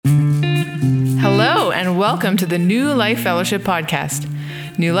welcome to the New Life Fellowship podcast.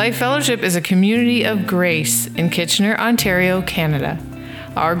 New Life Fellowship is a community of grace in Kitchener, Ontario, Canada.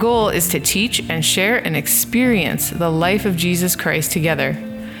 Our goal is to teach and share and experience the life of Jesus Christ together.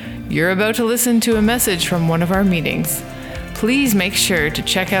 You're about to listen to a message from one of our meetings. Please make sure to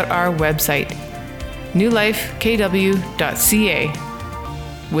check out our website,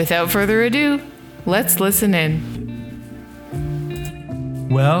 newlifekw.ca. Without further ado, let's listen in.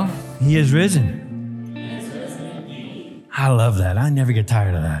 Well, he is risen. I love that. I never get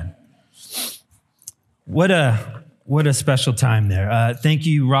tired of that. What a special time there. Thank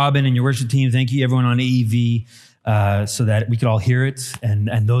you, Robin, and your worship team. Thank you, everyone on AEV, so that we could all hear it,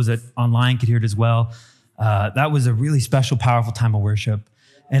 and those that online could hear it as well. That was a really special, powerful time of worship.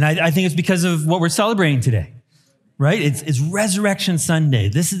 And I think it's because of what we're celebrating today, right? It's Resurrection Sunday.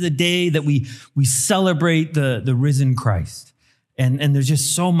 This is the day that we celebrate the risen Christ. And there's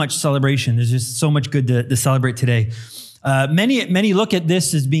just so much celebration. There's just so much good to celebrate today. Many look at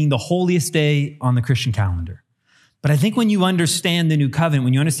this as being the holiest day on the Christian calendar. But I think when you understand the new covenant,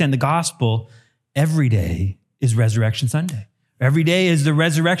 when you understand the gospel, every day is Resurrection Sunday. Every day is the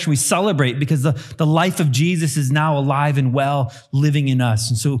resurrection we celebrate because the life of Jesus is now alive and well, living in us.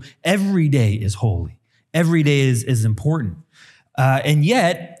 And so every day is holy. Every day is important. And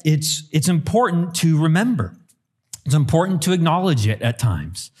yet it's important to remember. It's important to acknowledge it at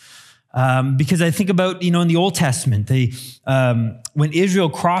times. Because I think about, in the Old Testament, when Israel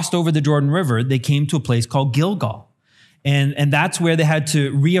crossed over the Jordan River, they came to a place called Gilgal. And that's where they had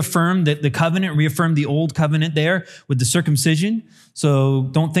to reaffirm the covenant, reaffirm the old covenant there with the circumcision. So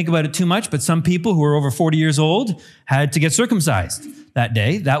don't think about it too much, but some people who were over 40 years old had to get circumcised that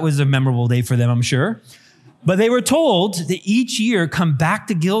day. That was a memorable day for them, I'm sure. But they were told to each year come back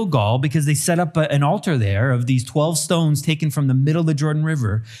to Gilgal because they set up an altar there of these 12 stones taken from the middle of the Jordan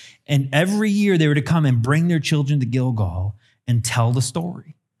River. And every year they were to come and bring their children to Gilgal and tell the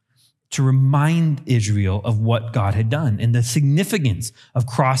story to remind Israel of what God had done and the significance of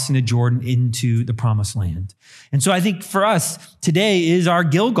crossing the Jordan into the promised land. And so I think for us, today is our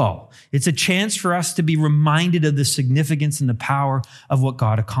Gilgal. It's a chance for us to be reminded of the significance and the power of what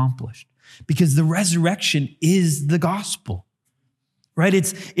God accomplished. Because the resurrection is the gospel, right?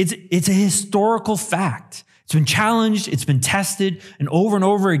 It's a historical fact. It's been challenged, it's been tested, and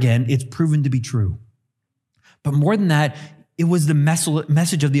over again, it's proven to be true. But more than that, it was the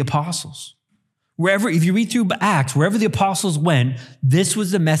message of the apostles. If you read through Acts, wherever the apostles went, this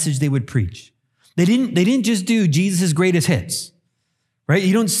was the message they would preach. They didn't just do Jesus' greatest hits, right?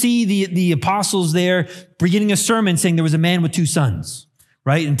 You don't see the apostles there beginning a sermon saying there was a man with two sons,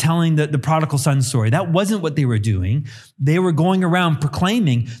 right? And telling the prodigal son story. That wasn't what they were doing. They were going around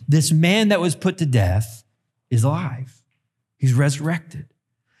proclaiming this man that was put to death is alive. He's resurrected.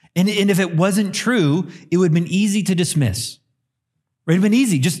 And if it wasn't true, it would have been easy to dismiss. Right? It would have been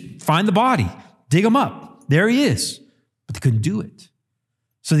easy. Just find the body, dig him up. There he is. But they couldn't do it.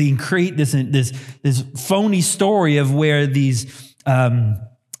 So they create this phony story of where the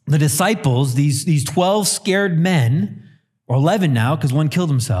disciples, these 12 scared men, or 11 now, because one killed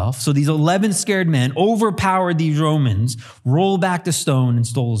himself. So these 11 scared men overpowered these Romans, rolled back the stone, and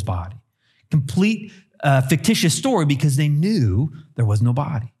stole his body. Complete fictitious story because they knew there was no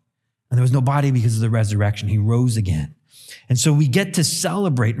body. And there was no body because of the resurrection. He rose again. And so we get to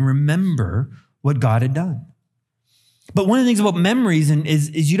celebrate and remember what God had done. But one of the things about memories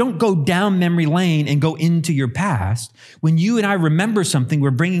is you don't go down memory lane and go into your past. When you and I remember something,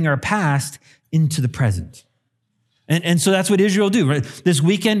 we're bringing our past into the present. And so that's what Israel do. Right? This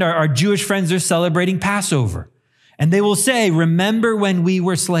weekend, our Jewish friends are celebrating Passover. And they will say, remember when we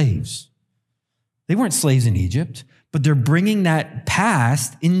were slaves. They weren't slaves in Egypt, but they're bringing that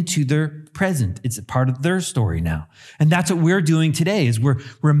past into their present. It's a part of their story now. And that's what we're doing today is we're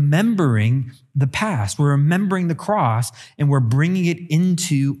remembering the past. We're remembering the cross and we're bringing it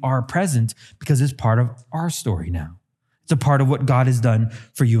into our present because it's part of our story now. It's a part of what God has done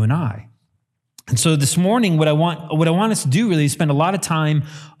for you and I. And so this morning, what I want us to do really is spend a lot of time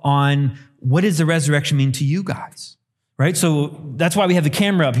on what does the resurrection mean to you guys, right? So that's why we have the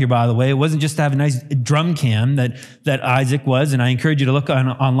camera up here, by the way. It wasn't just to have a nice drum cam that Isaac was, and I encourage you to look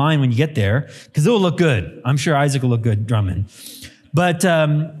online when you get there because it will look good. I'm sure Isaac will look good drumming. But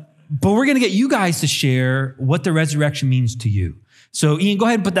we're going to get you guys to share what the resurrection means to you. So Ian, go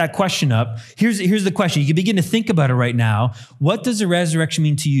ahead and put that question up. Here's the question. You can begin to think about it right now. What does the resurrection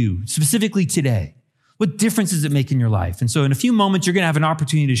mean to you, specifically today? What difference does it make in your life? And so in a few moments, you're going to have an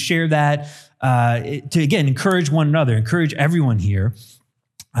opportunity to share that, to, again, encourage one another, encourage everyone here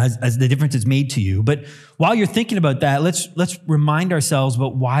as the difference is made to you. But while you're thinking about that, let's remind ourselves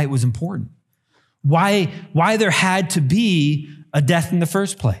about why it was important. why there had to be a death in the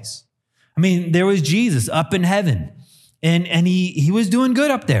first place. I mean, there was Jesus up in heaven, and he was doing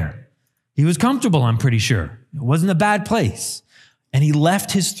good up there. He was comfortable, I'm pretty sure. It wasn't a bad place. And he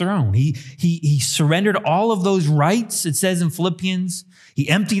left his throne. He surrendered all of those rights, it says in Philippians. He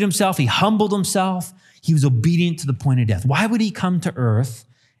emptied himself. He humbled himself. He was obedient to the point of death. Why would he come to earth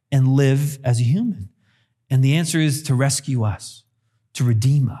and live as a human? And the answer is to rescue us, to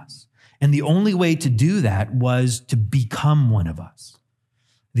redeem us. And the only way to do that was to become one of us.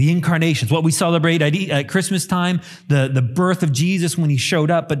 The incarnation is what we celebrate at Christmas time, the birth of Jesus when he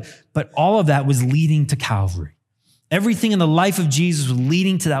showed up, but all of that was leading to Calvary. Everything in the life of Jesus was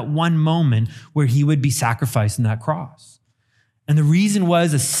leading to that one moment where he would be sacrificed on that cross. And the reason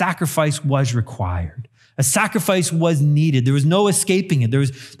was a sacrifice was required. A sacrifice was needed. There was no escaping it. There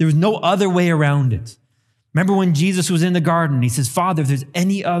was no other way around it. Remember when Jesus was in the garden, he says, Father, if there's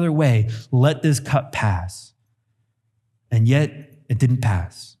any other way, let this cup pass. And yet it didn't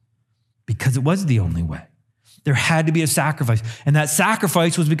pass because it was the only way. There had to be a sacrifice. And that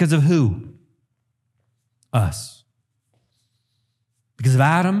sacrifice was because of who? Us. Because of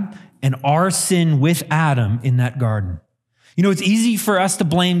Adam and our sin with Adam in that garden. You know, it's easy for us to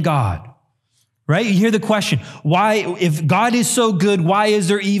blame God, right? You hear the question, why, if God is so good, why is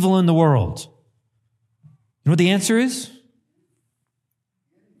there evil in the world? You know what the answer is?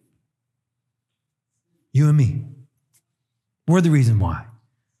 You and me. We're the reason why.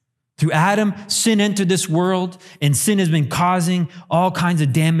 Through Adam, sin entered this world, and sin has been causing all kinds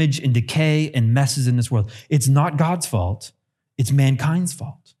of damage and decay and messes in this world. It's not God's fault. It's mankind's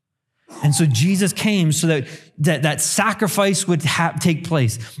fault. And so Jesus came so that sacrifice would take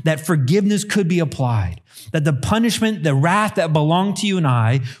place, that forgiveness could be applied, that the punishment, the wrath that belonged to you and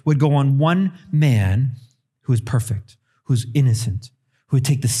I would go on one man who is perfect, who is innocent, who would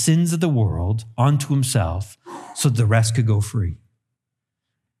take the sins of the world onto himself so that the rest could go free.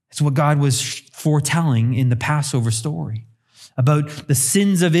 It's what God was foretelling in the Passover story about the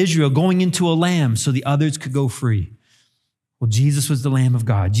sins of Israel going into a lamb so the others could go free. Well, Jesus was the Lamb of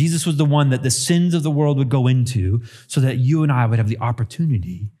God. Jesus was the one that the sins of the world would go into so that you and I would have the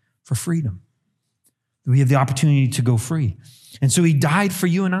opportunity for freedom. We have the opportunity to go free. And so he died for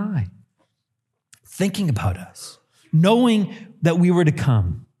you and I, thinking about us, knowing that we were to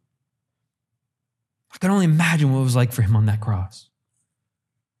come. I can only imagine what it was like for him on that cross.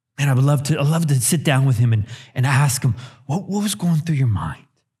 And I'd love to sit down with him and ask him, what was going through your mind?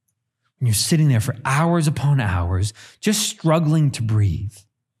 And you're sitting there for hours upon hours, just struggling to breathe,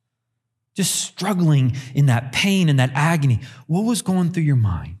 just struggling in that pain and that agony. What was going through your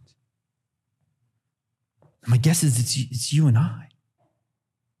mind? My guess is it's you and I,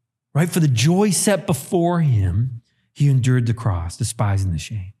 right? For the joy set before him, he endured the cross, despising the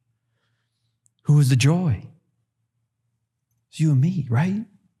shame. Who was the joy? It's you and me, right?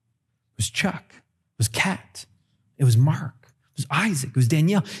 It was Chuck. It was Kat. It was Mark. It was Isaac, it was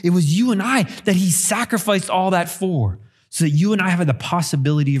Danielle. It was you and I that he sacrificed all that for so that you and I have the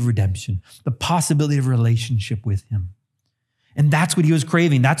possibility of redemption, the possibility of a relationship with him. And that's what he was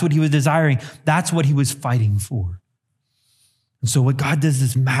craving. That's what he was desiring. That's what he was fighting for. And so what God does,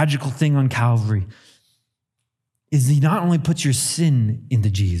 this magical thing on Calvary, is he not only puts your sin into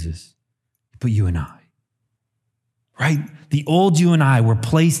Jesus, but you and I, right? The old you and I were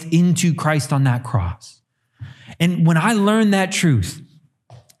placed into Christ on that cross. And when I learned that truth,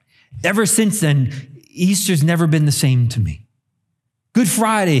 ever since then, Easter's never been the same to me. Good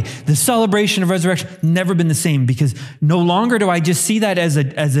Friday, the celebration of resurrection, never been the same because no longer do I just see that as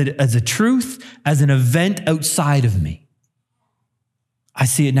a truth, as an event outside of me. I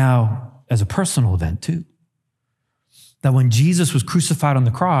see it now as a personal event too. That when Jesus was crucified on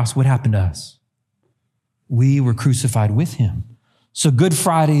the cross, what happened to us? We were crucified with him. So Good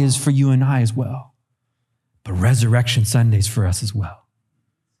Friday is for you and I as well. But Resurrection Sunday is for us as well.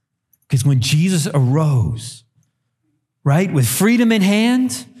 Because when Jesus arose, right, with freedom in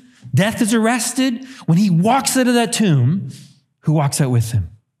hand, death is arrested. When he walks out of that tomb, who walks out with him?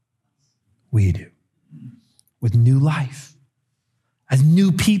 We do. With new life, as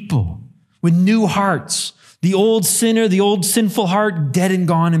new people, with new hearts. The old sinner, the old sinful heart, dead and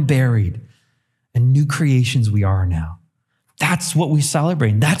gone and buried. And new creations we are now. That's what we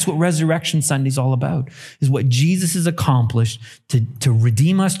celebrate. That's what Resurrection Sunday is all about, is what Jesus has accomplished to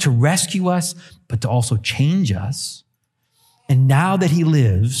redeem us, to rescue us, but to also change us. And now that he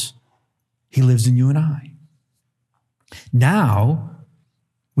lives in you and I. Now,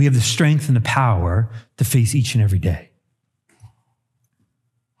 we have the strength and the power to face each and every day.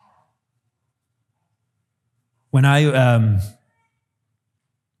 When I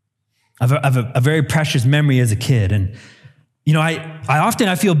of a very precious memory as a kid. And, you know,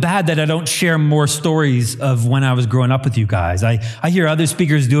 I feel bad that I don't share more stories of when I was growing up with you guys. I hear other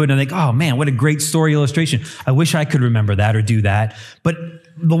speakers do it and I think, oh man, what a great story illustration. I wish I could remember that or do that. But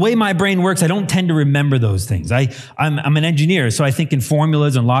the way my brain works, I don't tend to remember those things. I'm an engineer, so I think in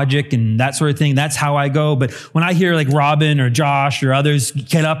formulas and logic and that sort of thing. That's how I go. But when I hear like Robin or Josh or others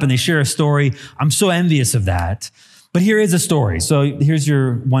get up and they share a story, I'm so envious of that. But here is a story. So here's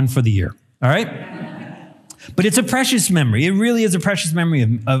your one for the year. All right? But it's a precious memory. It really is a precious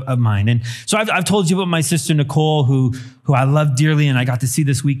memory of mine. And so I've told you about my sister Nicole, who I love dearly, and I got to see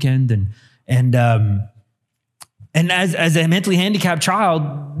this weekend. And as a mentally handicapped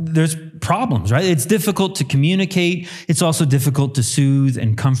child, there's problems, right? It's difficult to communicate. It's also difficult to soothe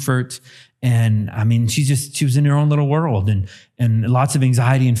and comfort. And I mean, she was in her own little world and lots of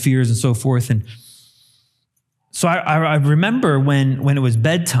anxiety and fears and so forth. And so I remember when it was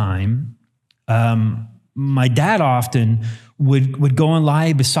bedtime, my dad often would go and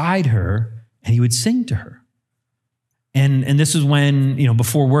lie beside her and he would sing to her. And this is when, you know,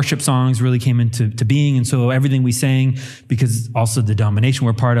 before worship songs really came into being. And so everything we sang, because also the denomination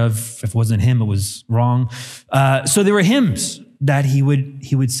we're part of, if it wasn't him, it was wrong. So there were hymns that he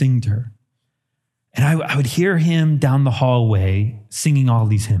would sing to her. And I would hear him down the hallway singing all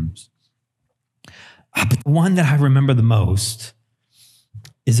these hymns. But the one that I remember the most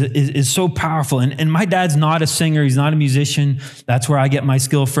is so powerful. And my dad's not a singer. He's not a musician. That's where I get my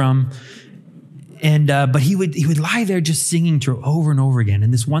skill from. But he would lie there just singing to her over and over again.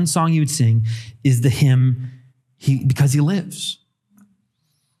 And this one song he would sing is the hymn, Because He Lives.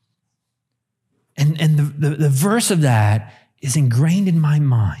 And the verse of that is ingrained in my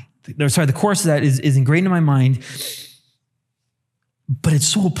mind. The chorus of that is ingrained in my mind, but it's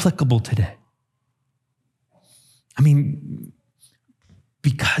so applicable today. I mean,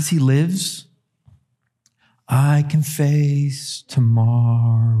 because He lives, I can face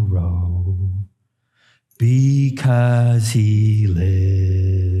tomorrow. Because He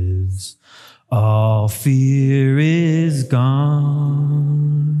lives, all fear is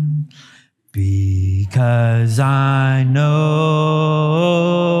gone. Because I know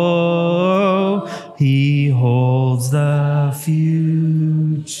He holds the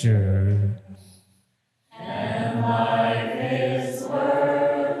future. And life is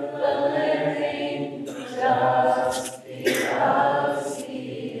worth the living just because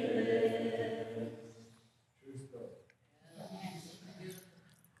He lives.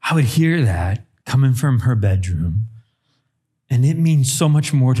 I would hear that coming from her bedroom, and it means so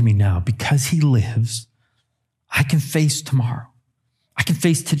much more to me now. Because He lives, I can face tomorrow. I can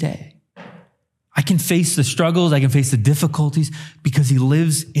face today. I can face the struggles. I can face the difficulties because He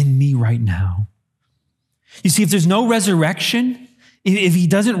lives in me right now. You see, if there's no resurrection, if He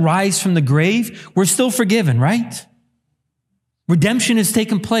doesn't rise from the grave, we're still forgiven, right? Redemption has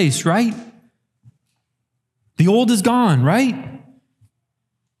taken place, right? The old is gone, right?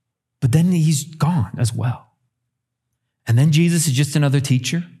 But then He's gone as well. And then Jesus is just another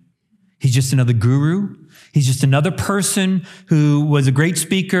teacher. He's just another guru. He's just another person who was a great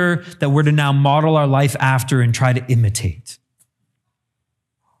speaker that we're to now model our life after and try to imitate.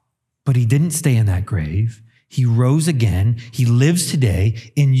 But He didn't stay in that grave. He rose again. He lives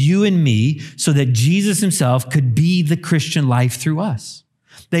today in you and me so that Jesus Himself could be the Christian life through us.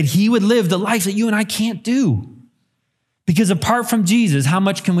 That He would live the life that you and I can't do. Because apart from Jesus, how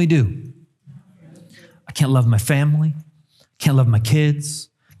much can we do? I can't love my family. Can't love my kids.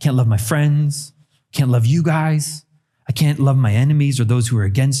 Can't love my friends. Can't love you guys. I can't love my enemies or those who are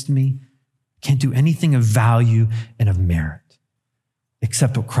against me. Can't do anything of value and of merit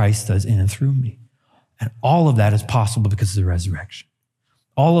except what Christ does in and through me. And all of that is possible because of the resurrection.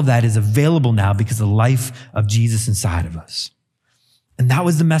 All of that is available now because of the life of Jesus inside of us. And that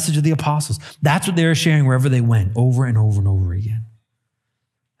was the message of the apostles. That's what they were sharing wherever they went, over and over and over again.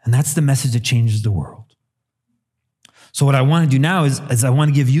 And that's the message that changes the world. So what I want to do now is I want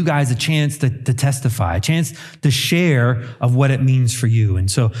to give you guys a chance to testify, a chance to share of what it means for you. And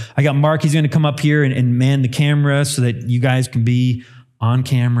so I got Mark, he's going to come up here and man the camera so that you guys can be on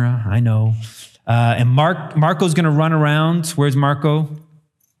camera, I know. And Marco's going to run around. Where's Marco?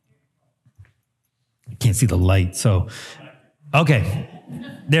 I can't see the light, so... Okay,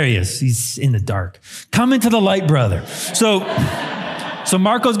 there he is. He's in the dark. Come into the light, brother. So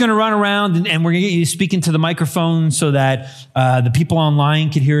Marco's going to run around, and we're going to get you speaking to the microphone so that the people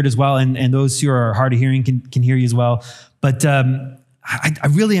online can hear it as well, and those who are hard of hearing can hear you as well. But I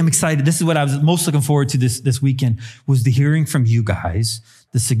really am excited. This is what I was most looking forward to this weekend, was the hearing from you guys,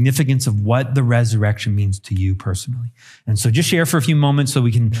 the significance of what the resurrection means to you personally. And so just share for a few moments so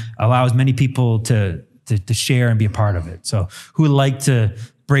we can allow as many people to share and be a part of it. So who would like to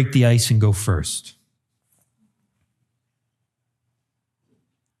break the ice and go first?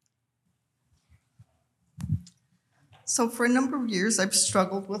 So for a number of years, I've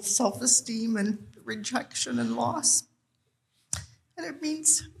struggled with self-esteem and rejection and loss. And it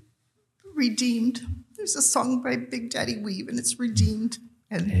means redeemed. There's a song by Big Daddy Weave, and it's Redeemed.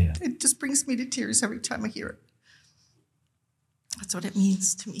 And it just brings me to tears every time I hear it. That's what it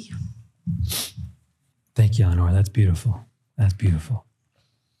means to me. Thank you, Eleanor. That's beautiful. That's beautiful.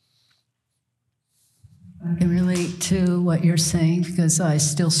 I can relate to what you're saying because I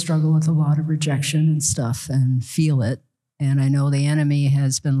still struggle with a lot of rejection and stuff and feel it. And I know the enemy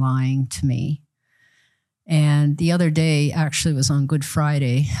has been lying to me. And the other day, actually was on Good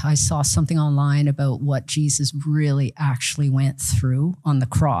Friday, I saw something online about what Jesus really actually went through on the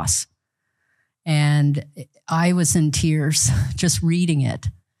cross. And I was in tears just reading it.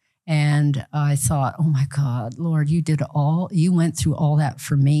 And I thought, oh my God, Lord, you went through all that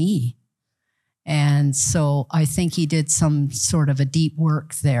for me. And so I think he did some sort of a deep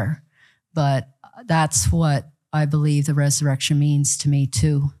work there. But that's what I believe the resurrection means to me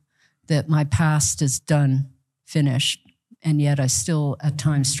too, that my past is done, finished, and yet I still at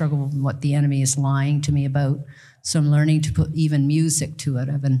times struggle with what the enemy is lying to me about. So I'm learning to put even music to it.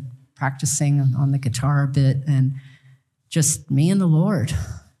 I've been practicing on the guitar a bit, and just me and the Lord.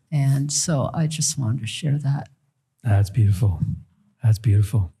 And so I just wanted to share that. That's beautiful. That's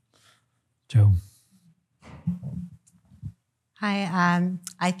beautiful. Joe. Hi.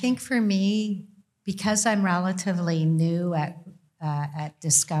 I think for me, because I'm relatively new at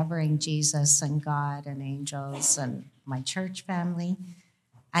discovering Jesus and God and angels and my church family,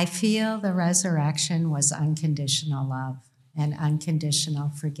 I feel the resurrection was unconditional love and unconditional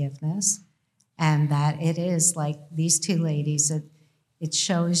forgiveness, and that it is like these two ladies, it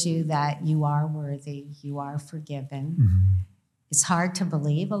shows you that you are worthy, you are forgiven. Mm-hmm. It's hard to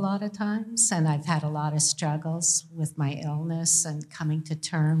believe a lot of times, and I've had a lot of struggles with my illness and coming to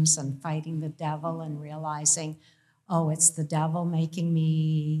terms and fighting the devil and realizing, oh, it's the devil making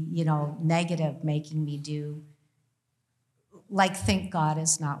me, negative, making me think God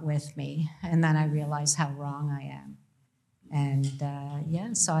is not with me. And then I realize how wrong I am.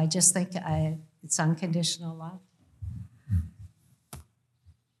 And so I just think it's unconditional love.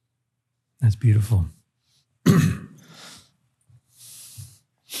 That's beautiful.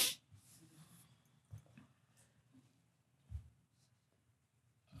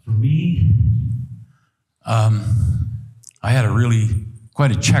 For me, I had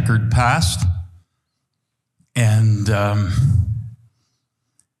quite a checkered past, and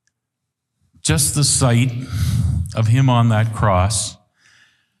just the sight of him on that cross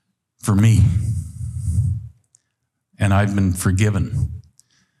for me, and I've been forgiven,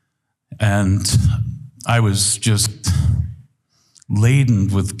 and I was just laden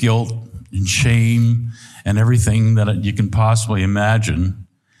with guilt and shame and everything that you can possibly imagine.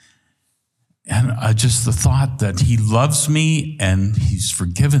 And just the thought that he loves me and he's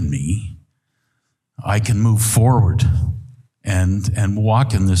forgiven me, I can move forward and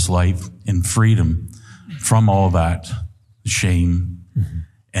walk in this life in freedom from all that shame. Mm-hmm.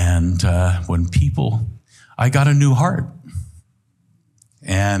 And I got a new heart.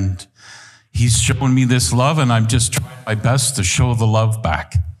 And he's shown me this love, and I'm just trying my best to show the love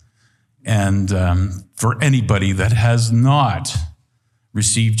back. And for anybody that has not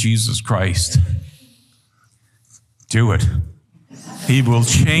receive Jesus Christ, do it. He will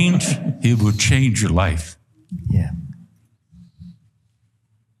change your life. Yeah.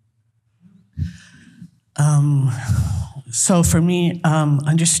 So for me,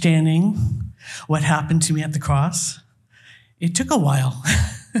 understanding what happened to me at the cross, it took a while,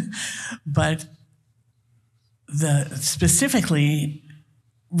 but specifically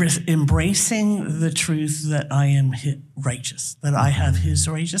embracing the truth that I am righteous, that I have his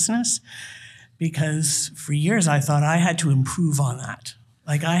righteousness, because for years I thought I had to improve on that.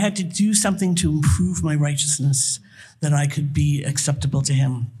 Like I had to do something to improve my righteousness that I could be acceptable to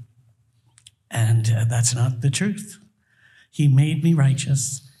him. And that's not the truth. He made me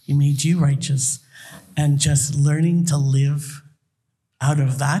righteous. He made you righteous. And just learning to live out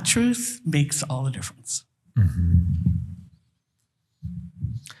of that truth makes all the difference. Mm-hmm.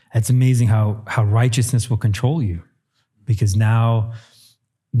 It's amazing how righteousness will control you, because now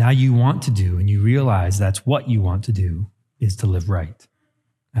you want to do, and you realize that's what you want to do, is to live right.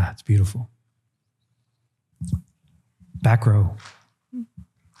 It's beautiful. Back row.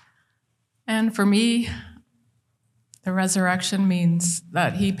 And for me, the resurrection means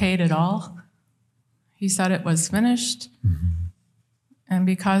that he paid it all. He said it was finished. And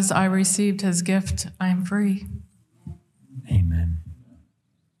because I received his gift, I'm free. Amen.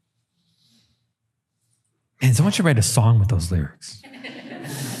 Man, someone should write a song with those lyrics.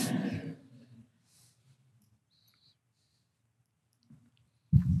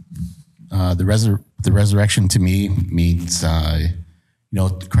 The resurrection to me means,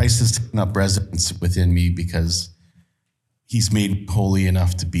 Christ has taken up residence within me because he's made me holy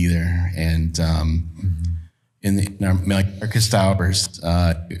enough to be there. And in our darkest hours,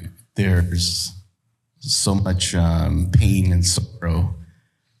 there's so much pain and sorrow.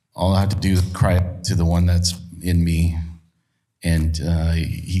 All I have to do is cry out to the one that's in me, and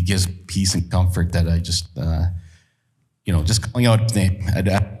he gives peace and comfort that I just calling out his name. I have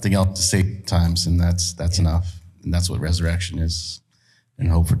nothing else to say at times, and that's enough. And that's what resurrection is, and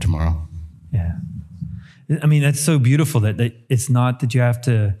hope for tomorrow. Yeah. I mean, that's so beautiful that it's not that you have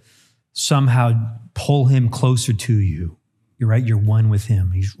to somehow pull him closer to you. You're right. You're one with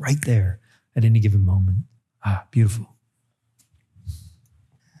him. He's right there at any given moment. Beautiful.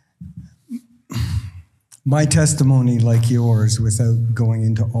 My testimony, like yours, without going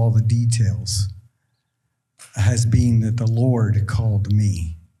into all the details, has been that the Lord called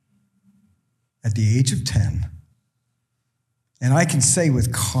me at the age of 10. And I can say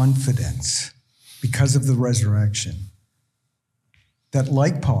with confidence, because of the resurrection, that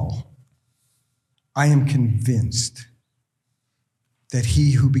like Paul, I am convinced that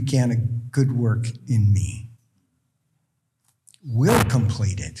he who began a good work in me will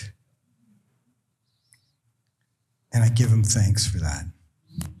complete it. And I give him thanks for that.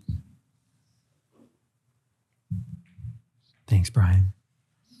 Thanks, Brian.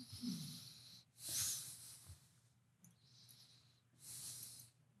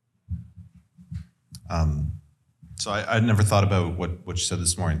 So I never thought about what you said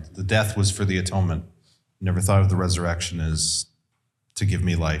this morning. The death was for the atonement. Never thought of the resurrection as to give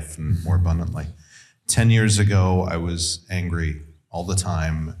me life and more abundantly. 10 years ago, I was angry all the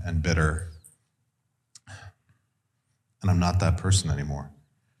time and bitter. And I'm not that person anymore.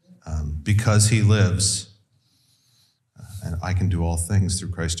 Because he lives, and I can do all things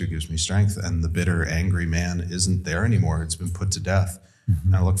through Christ who gives me strength, and the bitter, angry man isn't there anymore. It's been put to death.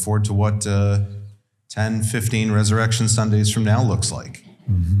 And I look forward to what 10, 15 Resurrection Sundays from now looks like.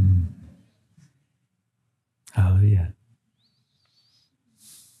 Hallelujah.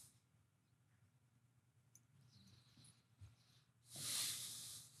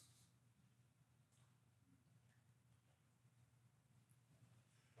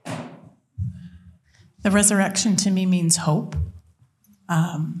 The resurrection to me means hope.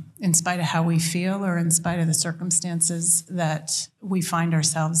 In spite of how we feel or in spite of the circumstances that we find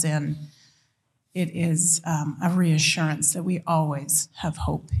ourselves in, it is a reassurance that we always have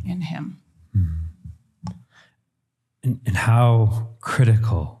hope in him. And how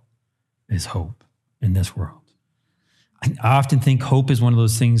critical is hope in this world? I often think hope is one of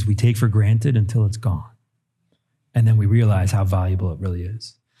those things we take for granted until it's gone. And then we realize how valuable it really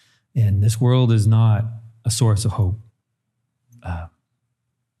is. And this world is not a source of hope.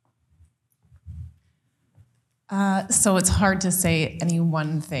 So it's hard to say any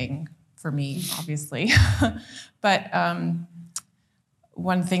one thing for me, obviously. But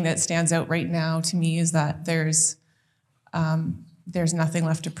one thing that stands out right now to me is that there's nothing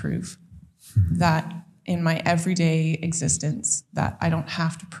left to prove. That in my everyday existence, that I don't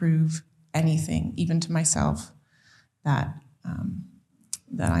have to prove anything, even to myself, that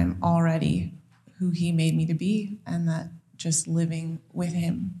I'm already who he made me to be, and that just living with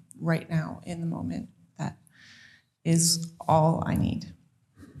him right now in the moment, that is all I need.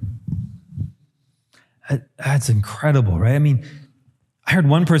 That's incredible, right? I mean, I heard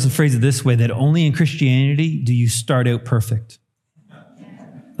one person phrase it this way, that only in Christianity do you start out perfect.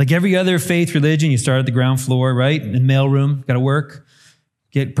 Like every other faith religion, you start at the ground floor, right? In mailroom, got to work,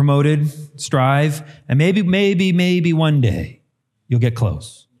 get promoted, strive, and maybe one day you'll get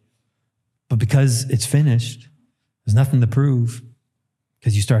close. But because it's finished, there's nothing to prove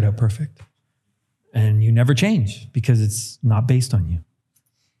because you start out perfect. And you never change because it's not based on you.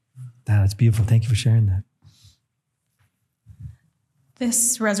 That's beautiful. Thank you for sharing that.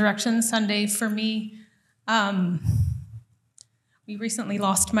 This Resurrection Sunday for me, we recently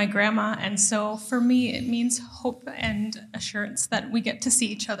lost my grandma, and so for me it means hope and assurance that we get to see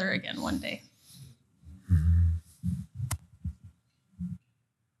each other again one day.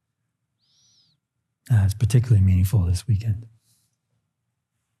 It's particularly meaningful this weekend.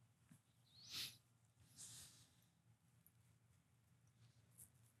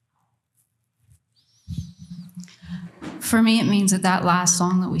 For me, it means that last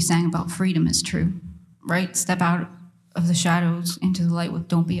song that we sang about freedom is true, right? Step out of the shadows into the light with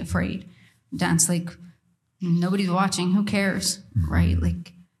Don't Be Afraid. Dance like nobody's watching, who cares, right?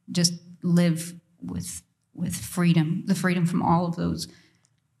 Like just live with freedom, the freedom from all of those,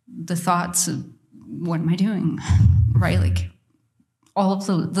 the thoughts of what am I doing, right? Like all of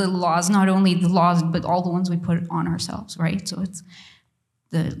the laws, not only the laws, but all the ones we put on ourselves, right? So it's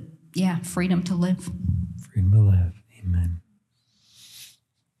freedom to live. Freedom to live. Amen.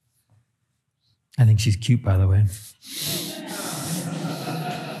 I think she's cute, by the way.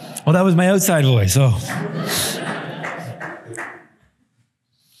 Oh, that was my outside voice. Oh.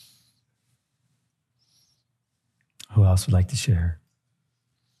 Who else would like to share?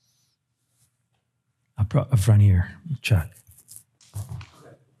 Up front here, Chuck.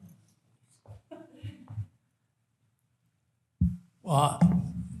 Well,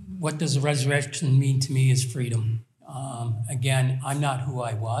 what does the resurrection mean to me is freedom. Again, I'm not who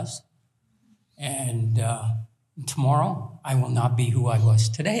I was. And tomorrow, I will not be who I was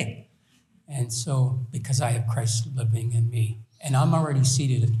today. And so, because I have Christ living in me. And I'm already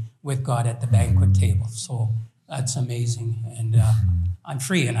seated with God at the banquet table. So that's amazing. And I'm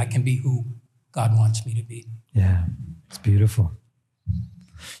free, and I can be who God wants me to be. Yeah, it's beautiful.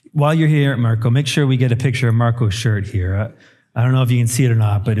 While you're here, Marco, make sure we get a picture of Marco's shirt here. I don't know if you can see it or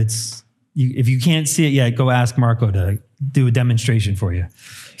not, but if you can't see it yet, go ask Marco to do a demonstration for you.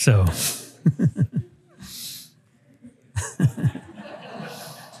 So...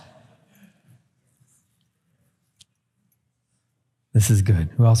 This is good.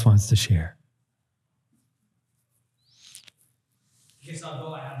 Who else wants to share? I guess I'll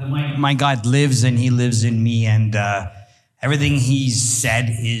go. I have the mic. My God lives and he lives in me, and everything he's said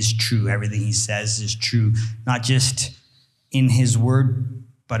is true. Everything he says is true, not just in his word,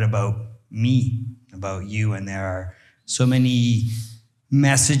 but about me, about you. And there are so many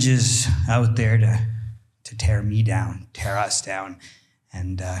messages out there to tear me down, tear us down.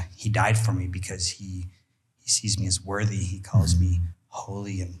 And he died for me because he sees me as worthy. He calls me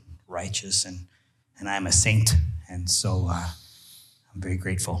holy and righteous, and I'm a saint. And so I'm very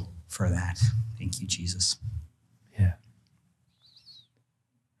grateful for that. Thank you, Jesus. Yeah.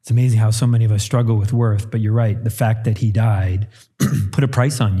 It's amazing how so many of us struggle with worth, but you're right. The fact that he died put a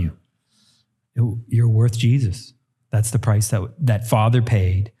price on you. You're worth Jesus. That's the price that Father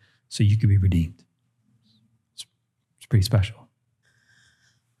paid so you could be redeemed. It's pretty special.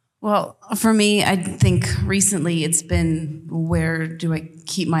 Well, for me, I think recently it's been, where do I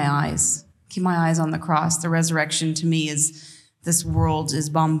keep my eyes? Keep my eyes on the cross. The resurrection to me is, this world is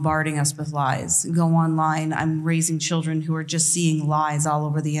bombarding us with lies. Go online, I'm raising children who are just seeing lies all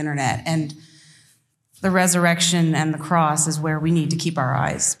over the internet. And the resurrection and the cross is where we need to keep our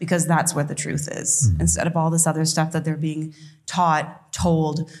eyes, because that's where the truth is. Instead of all this other stuff that they're being taught,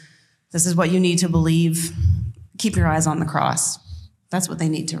 told, this is what you need to believe, keep your eyes on the cross. That's what they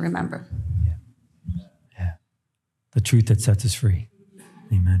need to remember. Yeah. The truth that sets us free.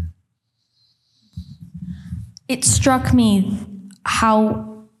 Amen. It struck me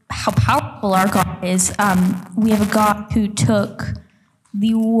how powerful our God is. We have a God who took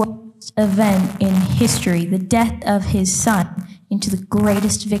the worst event in history, the death of his son, into the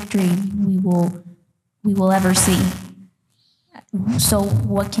greatest victory we will ever see. So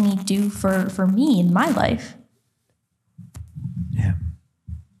what can he do for me in my life? Yeah.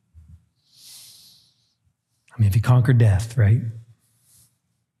 I mean, if he conquered death, right?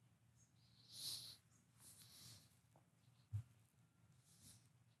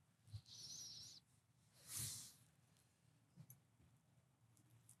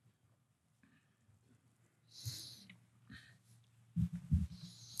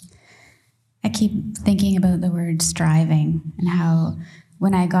 I keep thinking about the word striving, and how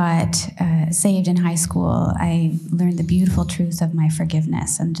when I got saved in high school, I learned the beautiful truth of my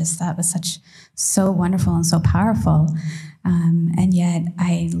forgiveness, and just that was so wonderful and so powerful. And yet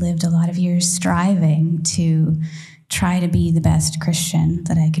I lived a lot of years striving to try to be the best Christian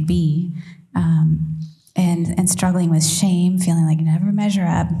that I could be, and struggling with shame, feeling like never measure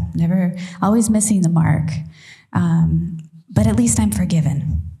up, always missing the mark. But at least I'm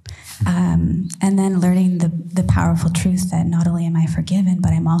forgiven. And then learning the powerful truth that not only am I forgiven,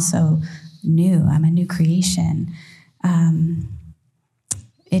 but I'm also new. I'm a new creation.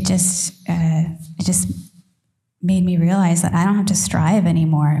 It just made me realize that I don't have to strive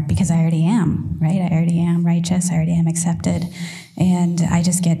anymore, because I already am, right? I already am righteous. I already am accepted. And I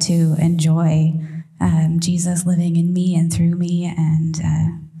just get to enjoy Jesus living in me and through me. And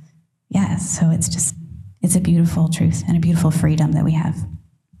so it's a beautiful truth and a beautiful freedom that we have.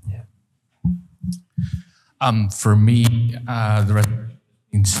 For me, the resurrection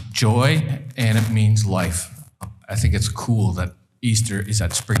means joy and it means life. I think it's cool that Easter is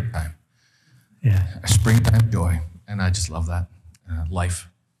at springtime. Yeah. A springtime joy. And I just love that. Life.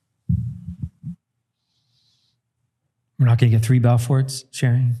 We're not going to get 3 Balfours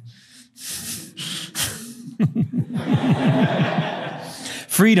sharing.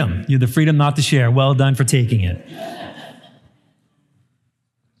 Freedom. You have the freedom not to share. Well done for taking it.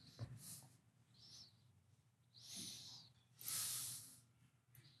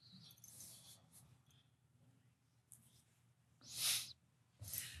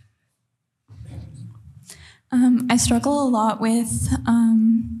 I struggle a lot with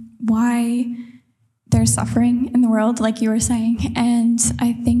why there's suffering in the world, like you were saying. And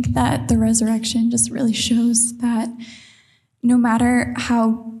I think that the resurrection just really shows that no matter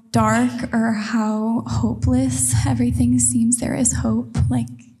how dark or how hopeless everything seems, there is hope, like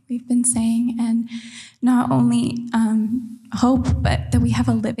we've been saying. And not only hope, but that we have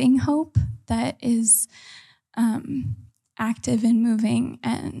a living hope that is active and moving.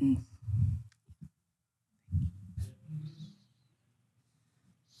 And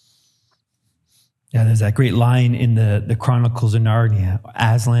Yeah, there's that great line in the Chronicles of Narnia,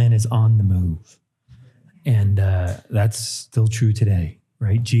 Aslan is on the move. And that's still true today,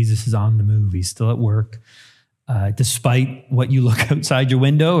 right? Jesus is on the move. He's still at work. Despite what you look outside your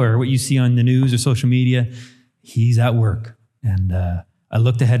window or what you see on the news or social media, he's at work. And I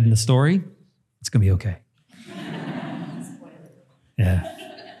looked ahead in the story. It's going to be okay. Yeah.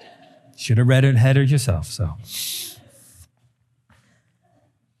 Should have read it ahead of yourself, so.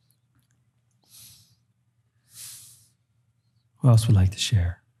 Who else would like to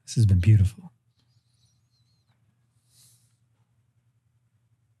share? This has been beautiful.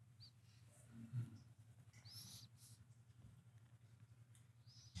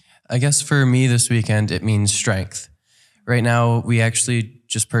 I guess for me this weekend, it means strength. Right now, we actually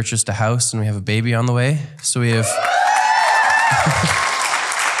just purchased a house and we have a baby on the way. So we have...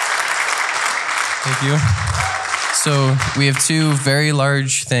 Thank you. So we have 2 very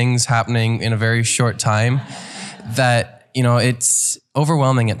large things happening in a very short time that, you know, it's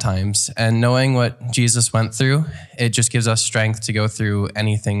overwhelming at times. And knowing what Jesus went through, it just gives us strength to go through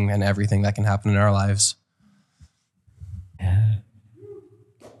anything and everything that can happen in our lives. Yeah.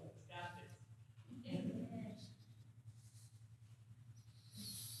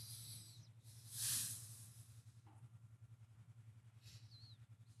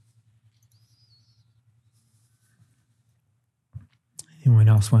 Anyone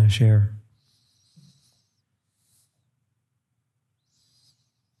else want to share?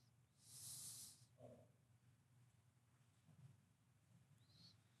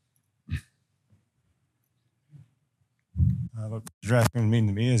 What resurrection mean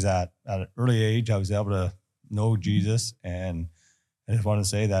to me is that at an early age, I was able to know Jesus. And I just want to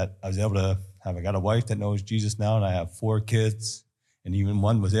say that I was able to I got a wife that knows Jesus now, and I have 4 kids. And even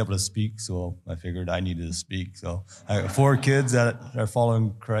one was able to speak, so I figured I needed to speak. So I have 4 kids that are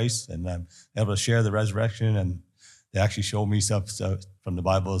following Christ, and I'm able to share the resurrection, and they actually show me stuff from the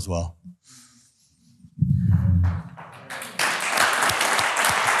Bible as well.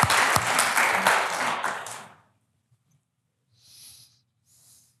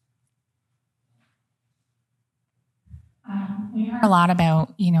 We heard a lot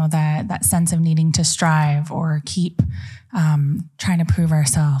about, that sense of needing to strive or keep trying to prove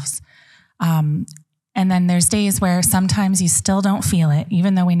ourselves. And then there's days where sometimes you still don't feel it,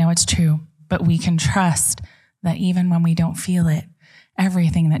 even though we know it's true, but we can trust that even when we don't feel it,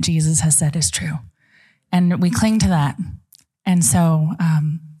 everything that Jesus has said is true. And we cling to that. And so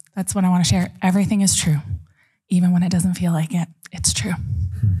that's what I want to share. Everything is true. Even when it doesn't feel like it, it's true.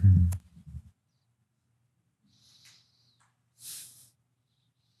 Mm-hmm.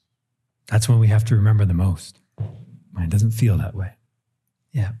 That's when we have to remember the most. When it doesn't feel that way.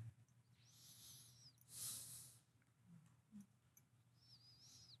 Yeah.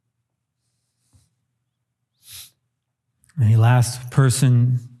 Any last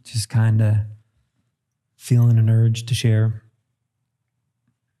person just kind of feeling an urge to share?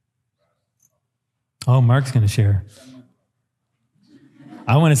 Oh, Mark's going to share.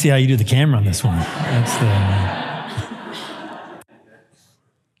 I want to see how you do the camera on this one. That's the...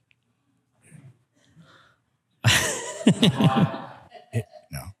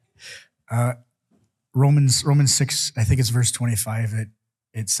 Romans 6, I think it's verse 25,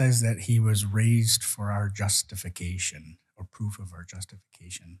 it says that he was raised for our justification, or proof of our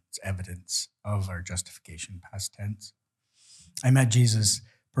justification. It's evidence of our justification, past tense. I met Jesus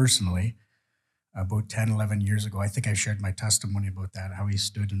personally about 10, 11 years ago. I think I shared my testimony about that, how he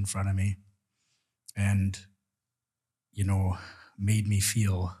stood in front of me. And made me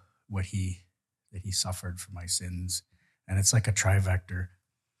feel that he suffered for my sins. And it's like a trivector.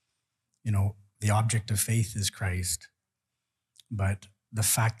 The object of faith is Christ, but the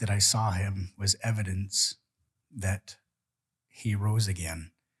fact that I saw him was evidence that he rose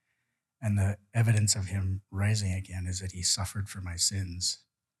again. And the evidence of him rising again is that he suffered for my sins.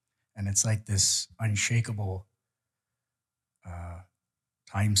 And it's like this unshakable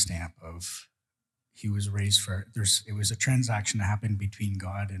timestamp of he was raised for, it was a transaction that happened between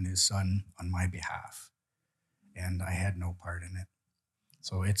God and his son on my behalf. And I had no part in it.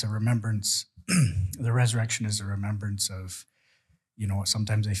 So it's a remembrance. The resurrection is a remembrance of,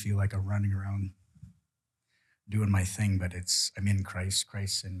 sometimes I feel like I'm running around doing my thing, but I'm in Christ,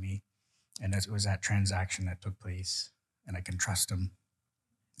 Christ's in me. And it was that transaction that took place, and I can trust him.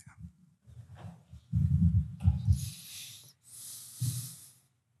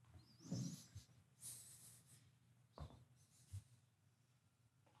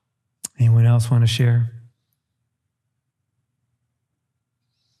 Anyone else want to share?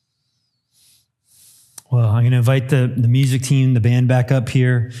 Well, I'm going to invite the music team, the band back up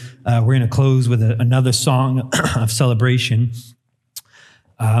here. We're going to close with another song of celebration.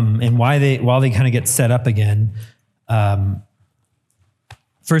 And while they kind of get set up again,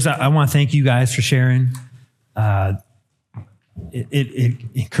 first I want to thank you guys for sharing. It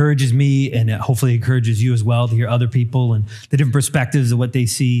encourages me, and it hopefully encourages you as well to hear other people and the different perspectives of what they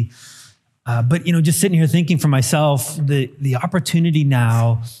see. But just sitting here thinking for myself, the opportunity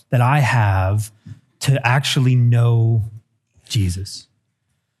now that I have to actually know Jesus.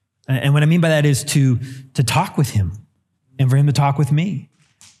 And what I mean by that is to talk with him and for him to talk with me.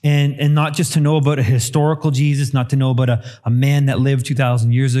 And not just to know about a historical Jesus, not to know about a man that lived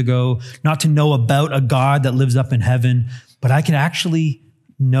 2,000 years ago, not to know about a God that lives up in heaven, but I can actually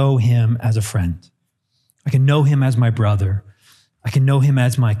know him as a friend. I can know him as my brother. I can know him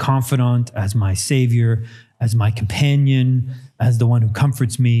as my confidant, as my savior, as my companion, as the one who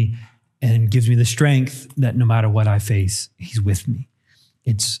comforts me and gives me the strength that no matter what I face, he's with me.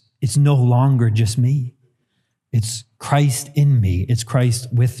 It's no longer just me. It's Christ in me. It's Christ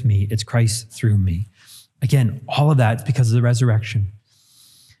with me. It's Christ through me. Again, all of that is because of the resurrection.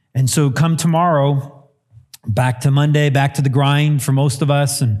 And so come tomorrow, back to Monday, back to the grind for most of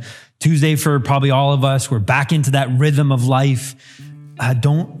us, and Tuesday for probably all of us. We're back into that rhythm of life.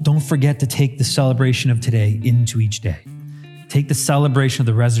 Don't forget to take the celebration of today into each day. Take the celebration of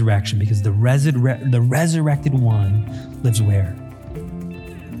the resurrection, because the resurrected one lives where?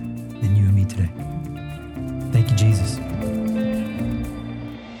 In you and me today. Thank you, Jesus.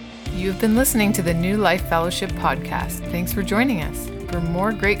 You've been listening to the New Life Fellowship podcast. Thanks for joining us. For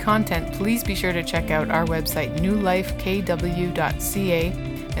more great content, please be sure to check out our website, newlifekw.ca,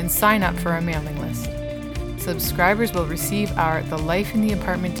 and sign up for our mailing list. Subscribers will receive our The Life in the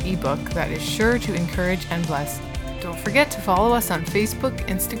Apartment ebook that is sure to encourage and bless. Don't forget to follow us on Facebook,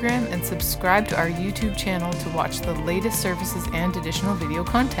 Instagram, and subscribe to our YouTube channel to watch the latest services and additional video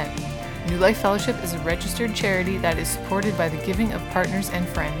content. New Life Fellowship is a registered charity that is supported by the giving of partners and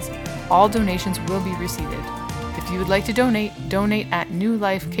friends. All donations will be received. If you would like to donate at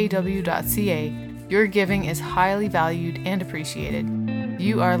newlifekw.ca. Your giving is highly valued and appreciated.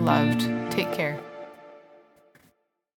 You are loved. Take care.